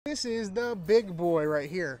This is the big boy right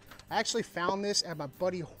here. I actually found this at my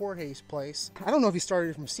buddy Jorge's place. I don't know if he started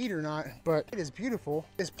it from seed or not, but it is beautiful.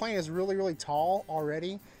 This plant is really, really tall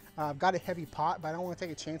already. I've got a heavy pot, but I don't want to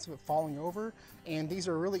take a chance of it falling over. And these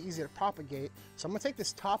are really easy to propagate. So I'm gonna take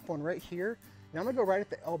this top one right here, and I'm gonna go right at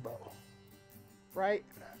the elbow. Right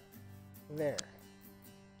there.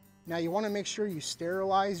 Now you want to make sure you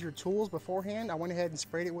sterilize your tools beforehand. I went ahead and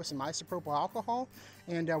sprayed it with some isopropyl alcohol,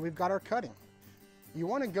 and we've got our cutting. You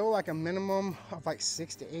want to go like a minimum of like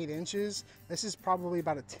 6 to 8 inches. This is probably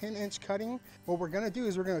about a 10-inch cutting. What we're going to do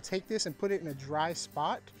is we're going to take this and put it in a dry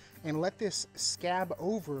spot and let this scab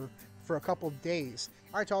over for a couple days.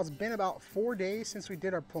 All right, y'all, it's been about 4 days since we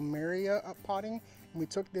did our Plumeria up potting, and we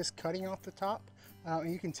took this cutting off the top,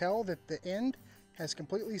 and you can tell that the end has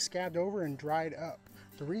completely scabbed over and dried up.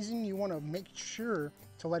 The reason you want to make sure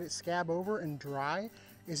to let it scab over and dry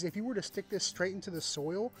is if you were to stick this straight into the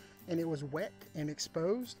soil and it was wet and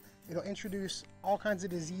exposed, it'll introduce all kinds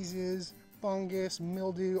of diseases, fungus,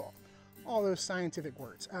 mildew, all those scientific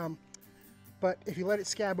words. But if you let it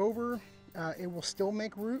scab over, it will still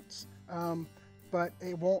make roots, but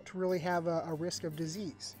it won't really have a risk of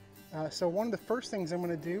disease. So one of the first things I'm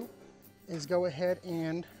going to do is go ahead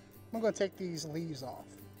and I'm going to take these leaves off.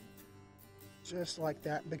 Just like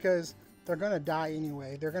that, because they're going to die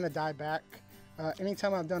anyway. They're going to die back.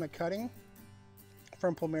 Anytime I've done a cutting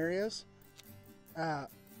from Plumerias,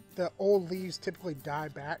 the old leaves typically die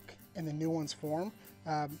back and the new ones form.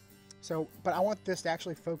 But I want this to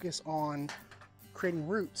actually focus on creating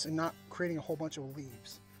roots and not creating a whole bunch of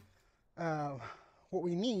leaves. What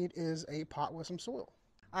we need is a pot with some soil.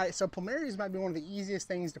 All right, so Plumerias might be one of the easiest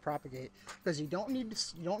things to propagate because you don't need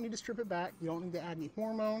to strip it back. You don't need to add any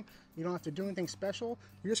hormone. You don't have to do anything special.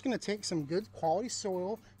 You're just going to take some good quality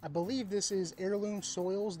soil. I believe this is Heirloom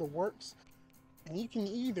Soils, the works, and you can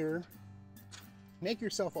either make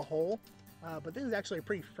yourself a hole, but this is actually a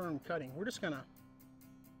pretty firm cutting. We're just going to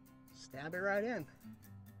stab it right in,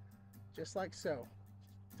 just like so.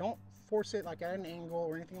 Don't force it like at an angle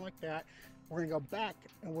or anything like that. We're going to go back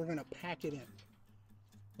and we're going to pack it in.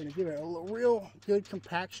 Going to give it a real good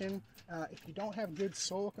compaction. If you don't have good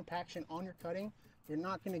soil compaction on your cutting, you're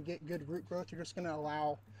not going to get good root growth. You're just going to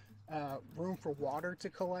allow room for water to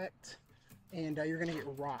collect, and you're going to get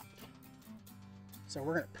rot. So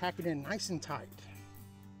we're going to pack it in nice and tight.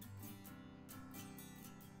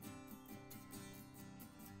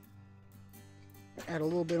 Add a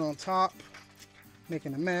little bit on top,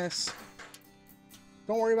 making a mess.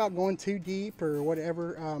 Don't worry about going too deep or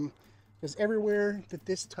whatever. Because everywhere that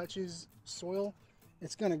this touches soil,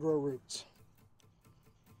 it's going to grow roots.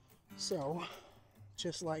 So,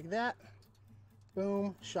 just like that,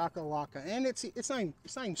 boom, shaka-laka. And it's not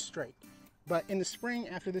even straight. But in the spring,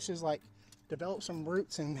 after this is like developed some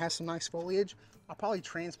roots and has some nice foliage, I'll probably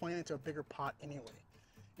transplant it to a bigger pot anyway.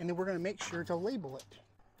 And then we're going to make sure to label it.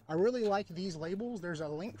 I really like these labels. There's a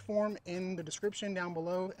link form in the description down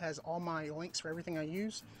below. It has all my links for everything I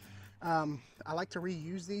use. I like to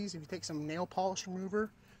reuse these. If you take some nail polish remover,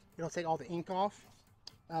 it'll take all the ink off,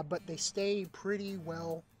 but they stay pretty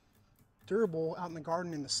well durable out in the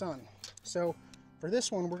garden in the sun. So for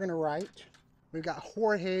this one, we're going to write, we've got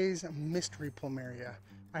Jorge's Mystery Plumeria.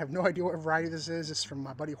 I have no idea what variety this is. This is from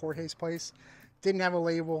my buddy Jorge's place. Didn't have a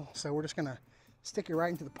label, so we're just going to stick it right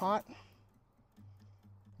into the pot.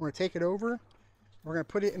 We're going to take it over. We're going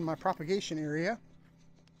to put it in my propagation area.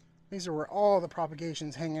 These are where all the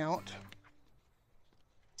propagations hang out.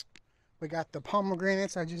 We got the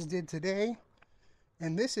pomegranates I just did today.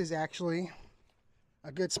 And this is actually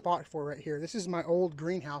a good spot for right here. This is my old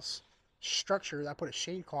greenhouse structure that I put a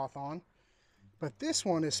shade cloth on. But this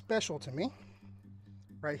one is special to me.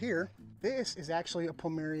 Right here. This is actually a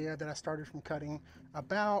Plumeria that I started from cutting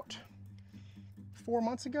about 4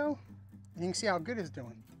 months ago. And you can see how good it's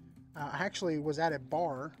doing. I actually was at a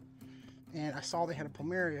bar and I saw they had a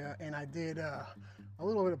Plumeria, and I did a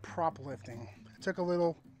little bit of prop lifting. I took a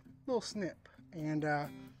little snip and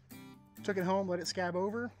took it home, let it scab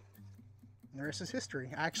over, and the rest is history.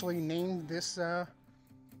 I actually named this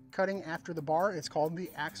cutting after the bar. It's called the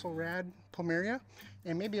Axelrad Plumeria,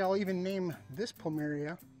 and maybe I'll even name this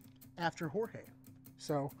Plumeria after Jorge.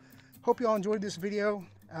 So, hope you all enjoyed this video.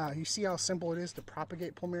 You see how simple it is to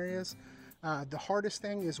propagate Plumerias. The hardest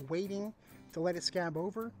thing is waiting to let it scab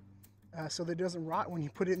over. So that it doesn't rot when you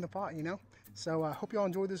put it in the pot, you know. So hope you all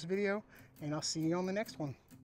enjoyed this video, and I'll see you on the next one.